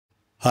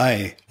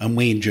Hi, I'm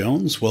Wayne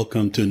Jones.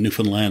 Welcome to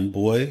Newfoundland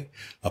Boy,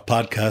 a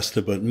podcast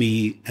about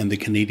me and the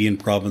Canadian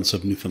province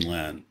of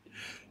Newfoundland.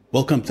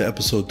 Welcome to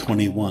episode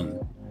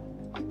 21,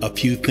 A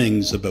Few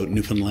Things About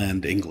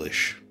Newfoundland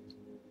English.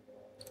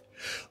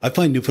 I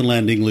find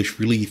Newfoundland English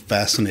really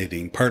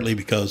fascinating, partly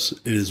because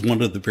it is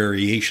one of the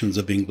variations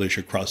of English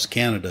across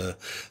Canada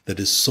that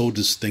is so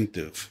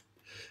distinctive.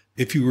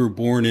 If you were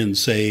born in,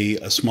 say,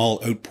 a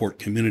small outport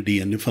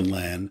community in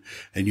Newfoundland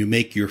and you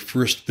make your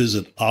first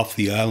visit off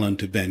the island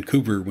to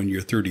Vancouver when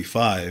you're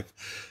 35,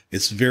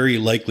 it's very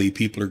likely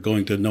people are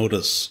going to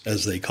notice,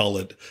 as they call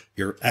it,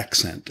 your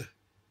accent.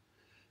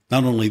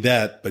 Not only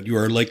that, but you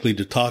are likely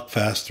to talk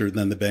faster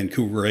than the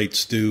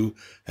Vancouverites do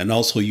and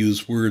also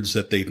use words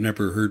that they've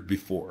never heard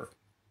before.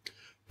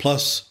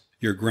 Plus,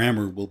 your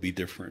grammar will be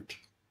different.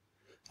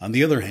 On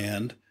the other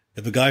hand,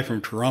 if a guy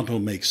from Toronto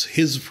makes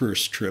his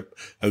first trip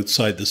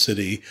outside the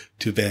city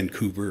to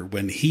Vancouver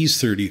when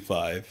he's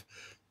 35,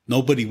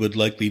 nobody would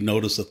likely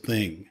notice a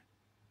thing.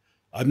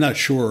 I'm not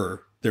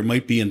sure. There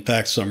might be, in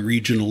fact, some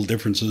regional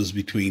differences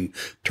between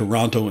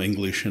Toronto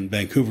English and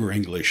Vancouver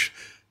English,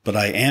 but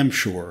I am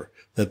sure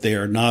that they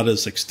are not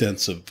as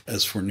extensive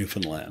as for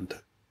Newfoundland.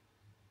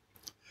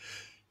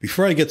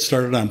 Before I get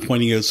started on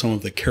pointing out some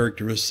of the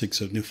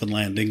characteristics of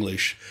Newfoundland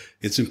English,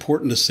 it's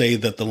important to say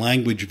that the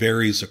language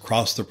varies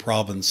across the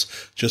province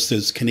just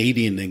as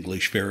Canadian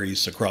English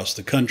varies across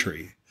the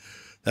country.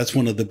 That's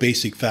one of the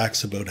basic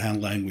facts about how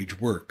language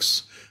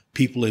works.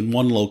 People in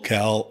one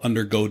locale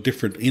undergo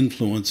different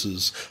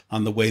influences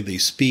on the way they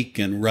speak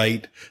and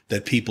write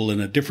that people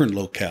in a different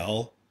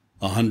locale,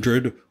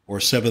 100 or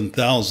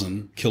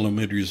 7,000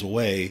 kilometers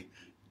away,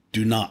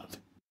 do not.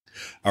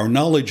 Our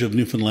knowledge of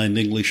Newfoundland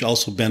English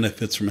also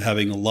benefits from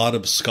having a lot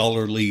of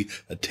scholarly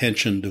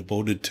attention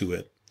devoted to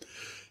it.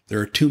 There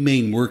are two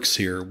main works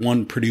here,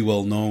 one pretty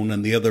well known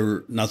and the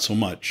other not so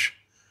much.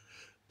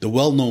 The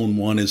well-known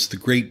one is the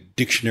Great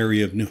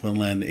Dictionary of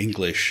Newfoundland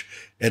English,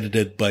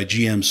 edited by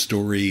G.M.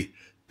 Story,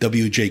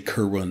 W.J.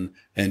 Kerwin,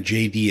 and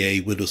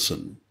J.D.A.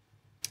 Widdowson.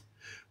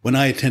 When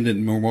I attended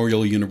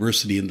Memorial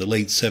University in the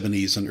late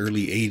 70s and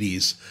early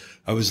 80s,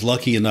 I was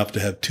lucky enough to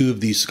have two of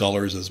these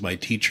scholars as my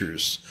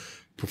teachers,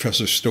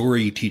 Professor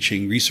Story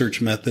teaching research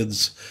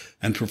methods,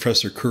 and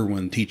Professor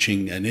Kerwin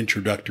teaching an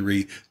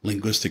introductory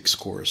linguistics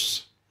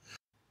course.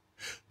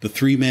 The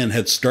three men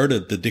had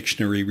started the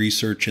dictionary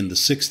research in the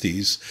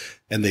 60s,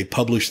 and they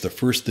published the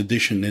first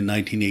edition in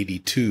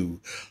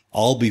 1982,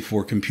 all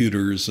before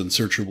computers and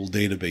searchable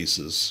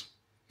databases.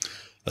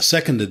 A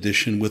second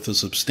edition with a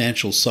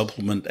substantial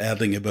supplement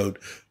adding about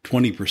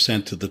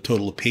 20% to the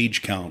total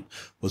page count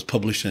was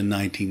published in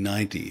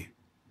 1990.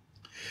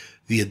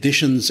 The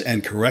additions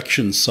and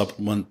corrections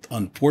supplement,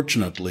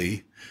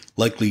 unfortunately,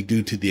 likely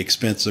due to the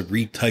expense of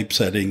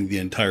retypesetting the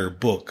entire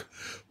book,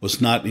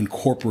 was not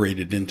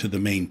incorporated into the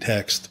main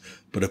text,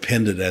 but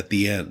appended at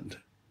the end.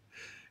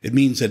 It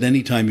means that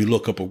any time you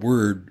look up a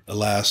word,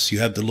 alas, you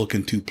have to look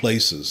in two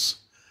places.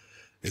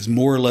 It's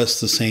more or less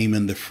the same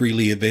in the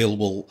freely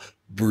available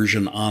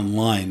version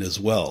online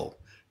as well.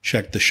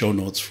 Check the show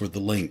notes for the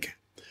link.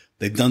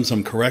 They've done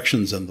some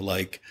corrections and the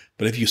like,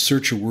 but if you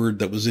search a word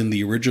that was in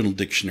the original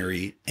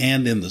dictionary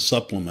and in the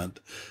supplement,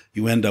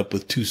 you end up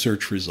with two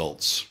search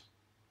results.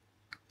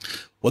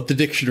 What the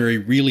dictionary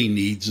really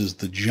needs is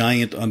the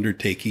giant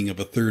undertaking of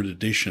a third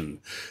edition,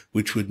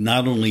 which would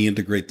not only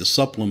integrate the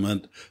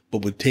supplement,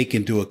 but would take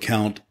into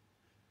account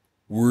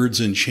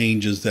words and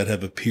changes that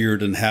have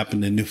appeared and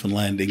happened in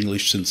Newfoundland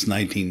English since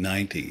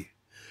 1990.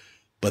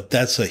 But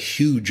that's a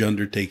huge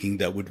undertaking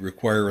that would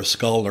require a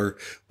scholar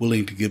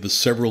willing to give us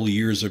several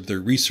years of their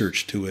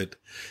research to it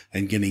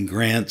and getting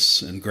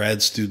grants and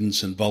grad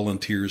students and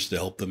volunteers to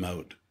help them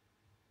out.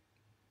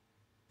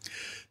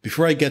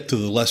 Before I get to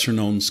the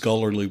lesser-known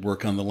scholarly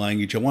work on the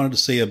language, I wanted to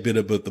say a bit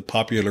about the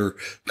popular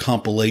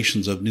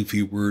compilations of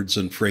Newfie words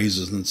and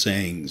phrases and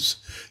sayings.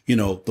 You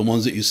know, the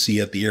ones that you see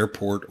at the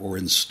airport or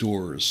in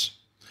stores.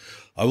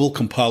 I will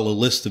compile a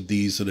list of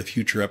these in a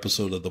future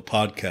episode of the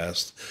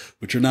podcast,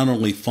 which are not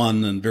only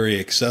fun and very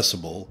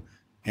accessible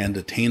and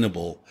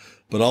attainable,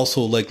 but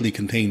also likely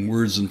contain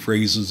words and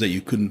phrases that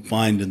you couldn't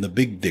find in the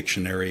big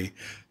dictionary,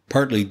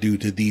 partly due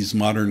to these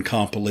modern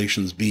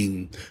compilations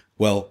being,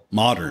 well,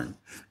 modern,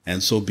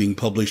 and so being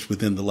published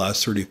within the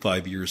last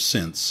 35 years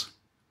since.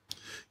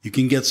 You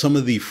can get some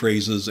of these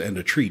phrases and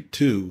a treat,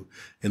 too,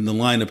 in the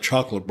line of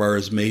chocolate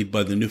bars made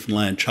by the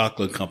Newfoundland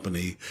Chocolate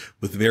Company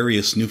with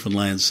various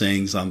Newfoundland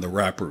sayings on the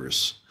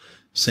wrappers.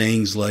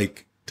 Sayings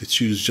like, to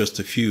choose just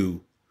a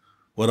few,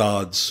 what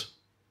odds,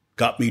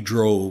 got me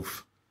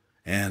drove,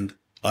 and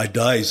I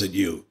dies at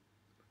you,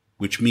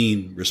 which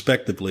mean,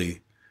 respectively,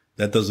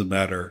 that doesn't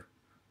matter,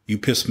 you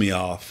piss me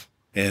off,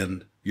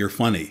 and you're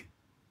funny.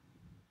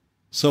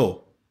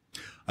 So,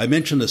 I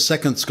mentioned a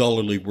second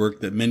scholarly work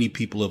that many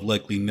people have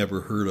likely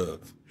never heard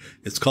of.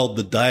 It's called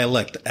the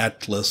Dialect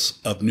Atlas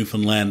of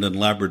Newfoundland and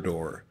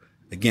Labrador.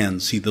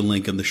 Again, see the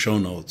link in the show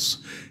notes.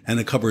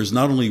 And it covers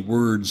not only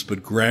words,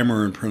 but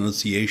grammar and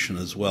pronunciation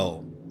as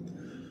well.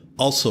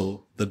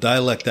 Also, the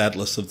dialect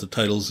atlas of the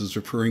titles is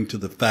referring to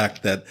the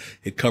fact that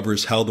it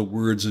covers how the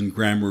words and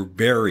grammar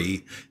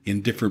vary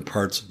in different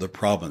parts of the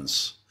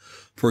province.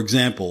 For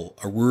example,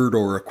 a word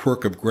or a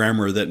quirk of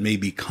grammar that may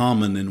be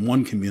common in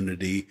one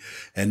community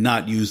and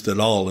not used at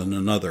all in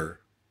another.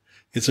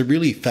 It's a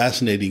really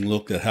fascinating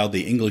look at how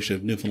the English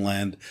of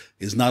Newfoundland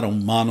is not a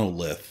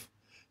monolith.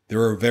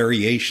 There are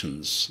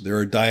variations, there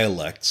are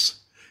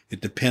dialects.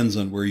 It depends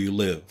on where you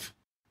live.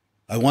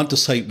 I want to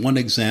cite one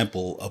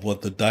example of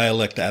what the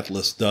Dialect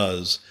Atlas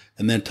does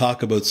and then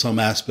talk about some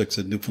aspects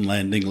of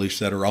Newfoundland English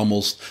that are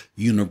almost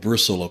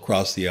universal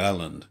across the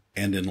island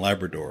and in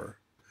Labrador.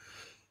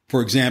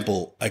 For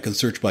example, I can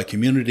search by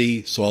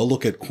community, so I'll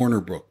look at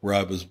Corner Brook, where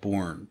I was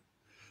born.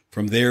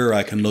 From there,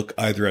 I can look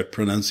either at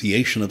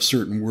pronunciation of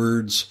certain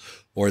words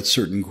or at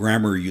certain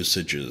grammar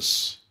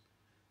usages.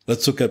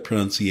 Let's look at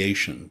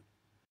pronunciation.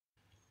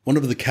 One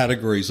of the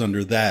categories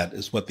under that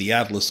is what the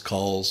Atlas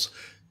calls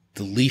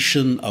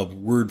deletion of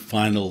word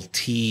final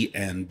T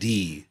and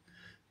D.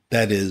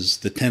 That is,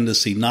 the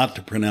tendency not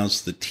to pronounce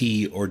the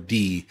T or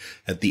D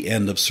at the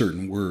end of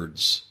certain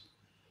words.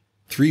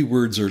 3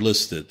 words are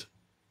listed: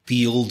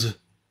 field,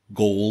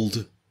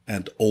 gold,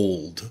 and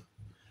old.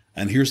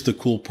 And here's the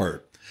cool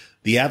part.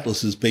 The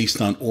Atlas is based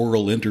on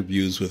oral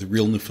interviews with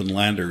real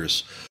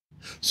Newfoundlanders.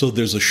 So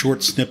there's a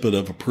short snippet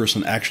of a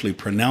person actually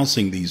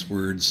pronouncing these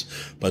words,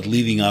 but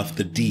leaving off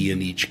the D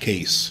in each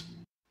case.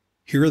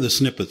 Here are the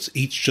snippets,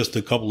 each just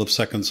a couple of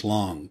seconds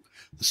long.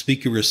 The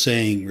speaker is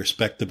saying,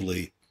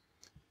 respectively,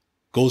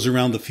 goes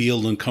around the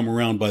field and come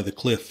around by the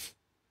cliff.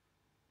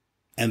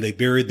 And they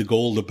buried the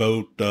gold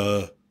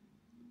about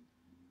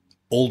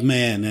old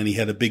man, and he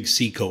had a big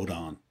sea coat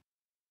on.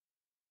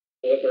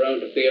 Go up around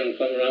the field and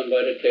come around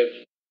by the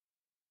cliff.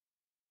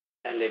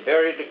 And they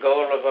buried the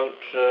gold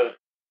about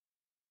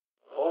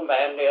old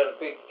man, he had a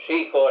big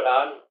sea coat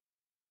on.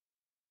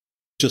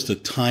 Just a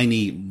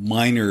tiny,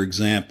 minor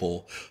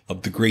example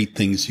of the great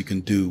things you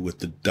can do with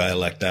the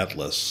Dialect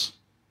Atlas.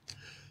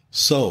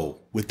 So,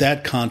 with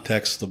that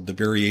context of the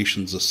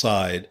variations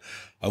aside,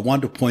 I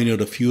want to point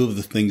out a few of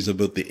the things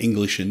about the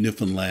English in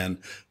Newfoundland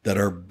that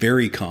are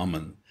very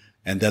common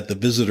and that the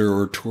visitor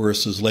or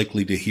tourist is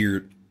likely to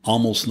hear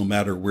almost no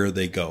matter where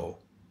they go.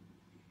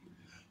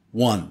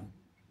 1.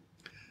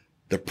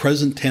 The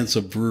present tense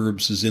of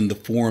verbs is in the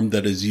form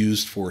that is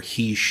used for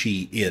he,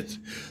 she, it,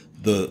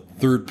 the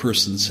third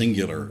person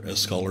singular, as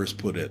scholars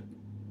put it.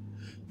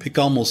 Pick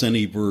almost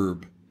any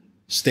verb.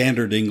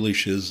 Standard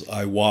English is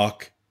I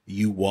walk,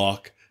 you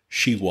walk,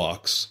 she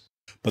walks.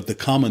 But the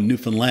common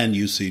Newfoundland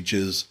usage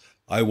is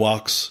I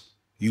walks,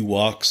 you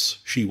walks,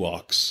 she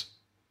walks.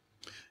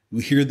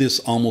 We hear this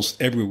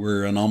almost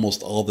everywhere and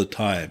almost all the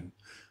time.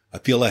 I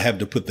feel I have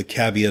to put the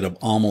caveat of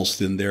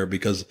almost in there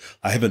because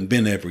I haven't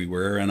been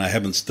everywhere and I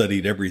haven't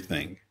studied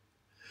everything.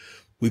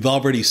 We've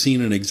already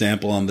seen an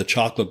example on the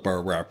chocolate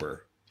bar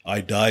wrapper. I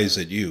dies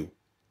at you.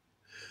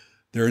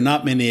 There are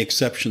not many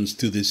exceptions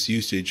to this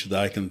usage that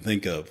I can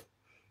think of.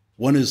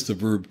 One is the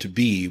verb to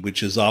be,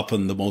 which is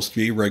often the most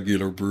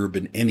irregular verb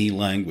in any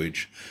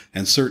language,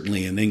 and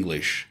certainly in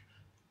English.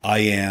 I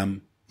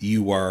am,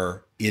 you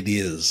are, it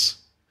is.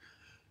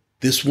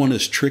 This one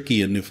is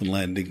tricky in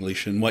Newfoundland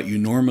English, and what you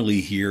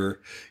normally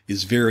hear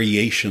is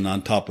variation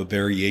on top of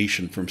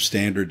variation from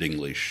Standard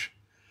English.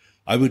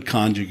 I would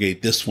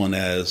conjugate this one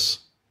as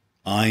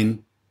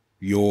ein,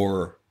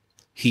 your,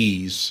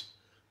 he's,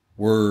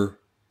 were,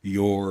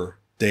 your,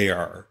 they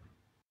are.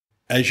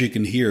 As you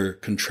can hear,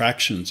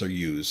 contractions are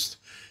used.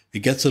 It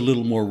gets a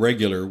little more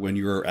regular when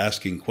you are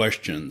asking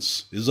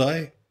questions. Is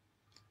I?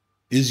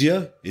 Is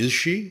ya? Is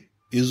she?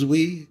 Is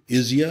we?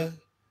 Is ya?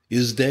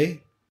 Is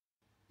they?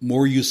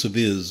 More use of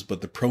is,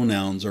 but the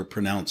pronouns are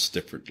pronounced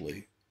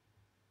differently.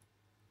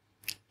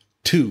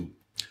 2.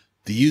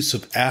 The use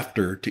of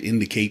after to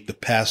indicate the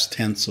past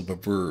tense of a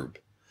verb.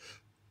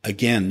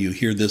 Again, you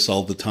hear this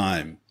all the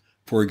time.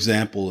 For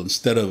example,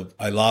 instead of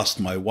I lost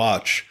my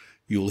watch,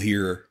 you'll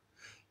hear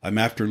I'm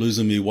after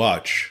losing me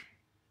watch.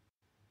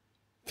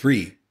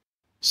 3.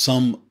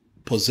 Some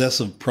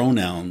possessive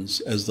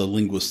pronouns, as the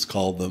linguists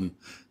call them,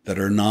 that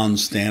are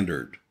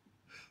non-standard.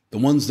 The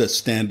ones that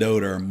stand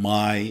out are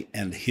my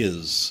and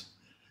his.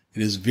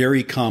 It is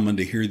very common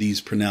to hear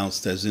these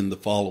pronounced as in the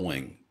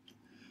following.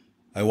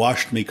 I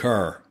washed me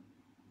car.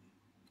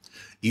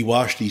 He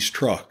washed his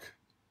truck.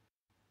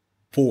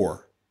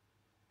 4.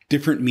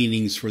 Different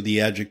meanings for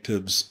the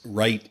adjectives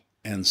right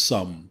and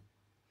some.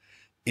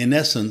 In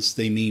essence,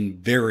 they mean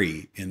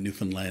very in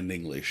Newfoundland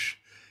English.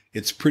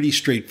 It's pretty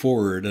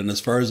straightforward, and as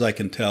far as I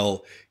can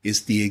tell,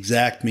 it's the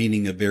exact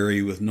meaning of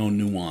very with no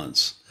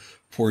nuance.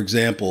 For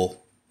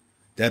example,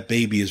 that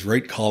baby is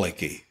right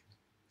colicky.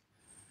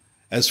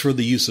 As for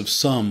the use of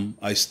some,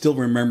 I still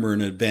remember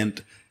an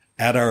event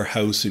at our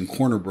house in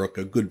Corner Brook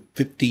a good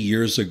 50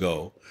 years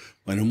ago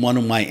when one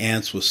of my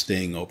aunts was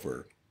staying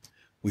over.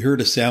 We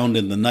heard a sound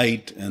in the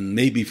night, and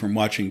maybe from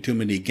watching too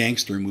many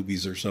gangster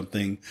movies or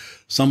something,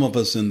 some of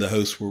us in the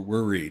house were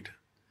worried.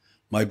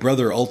 My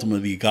brother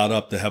ultimately got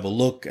up to have a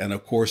look, and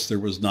of course there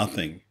was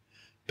nothing.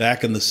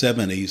 Back in the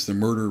 70s, the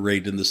murder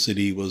rate in the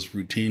city was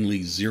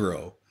routinely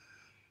 0.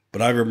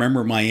 But I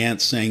remember my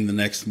aunt saying the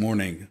next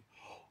morning,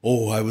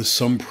 "Oh, I was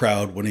some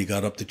proud when he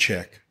got up to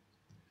check."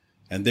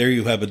 And there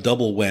you have a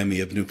double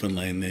whammy of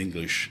Newfoundland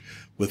English,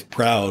 with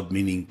proud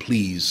meaning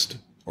pleased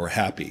or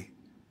happy.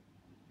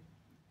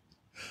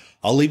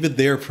 I'll leave it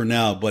there for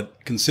now,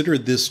 but consider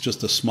this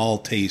just a small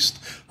taste,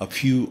 a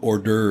few hors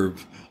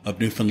d'oeuvres of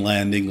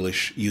Newfoundland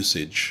English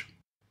usage.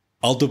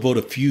 I'll devote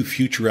a few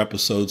future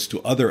episodes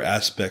to other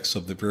aspects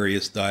of the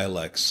various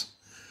dialects.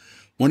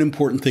 One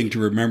important thing to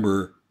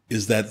remember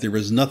is that there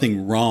is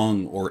nothing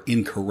wrong or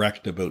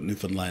incorrect about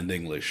Newfoundland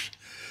English.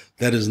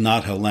 That is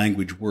not how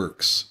language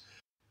works.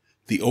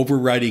 The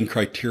overriding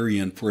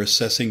criterion for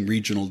assessing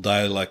regional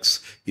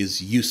dialects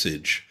is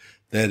usage.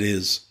 That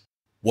is,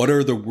 what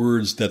are the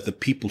words that the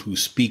people who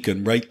speak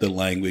and write the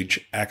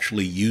language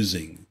actually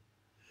using?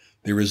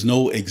 There is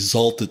no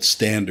exalted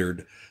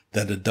standard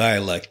that a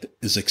dialect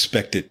is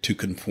expected to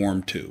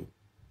conform to.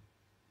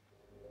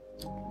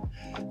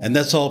 And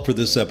that's all for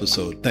this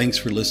episode. Thanks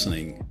for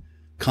listening.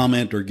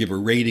 Comment or give a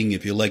rating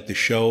if you like the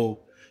show,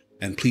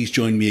 and please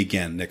join me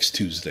again next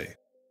Tuesday.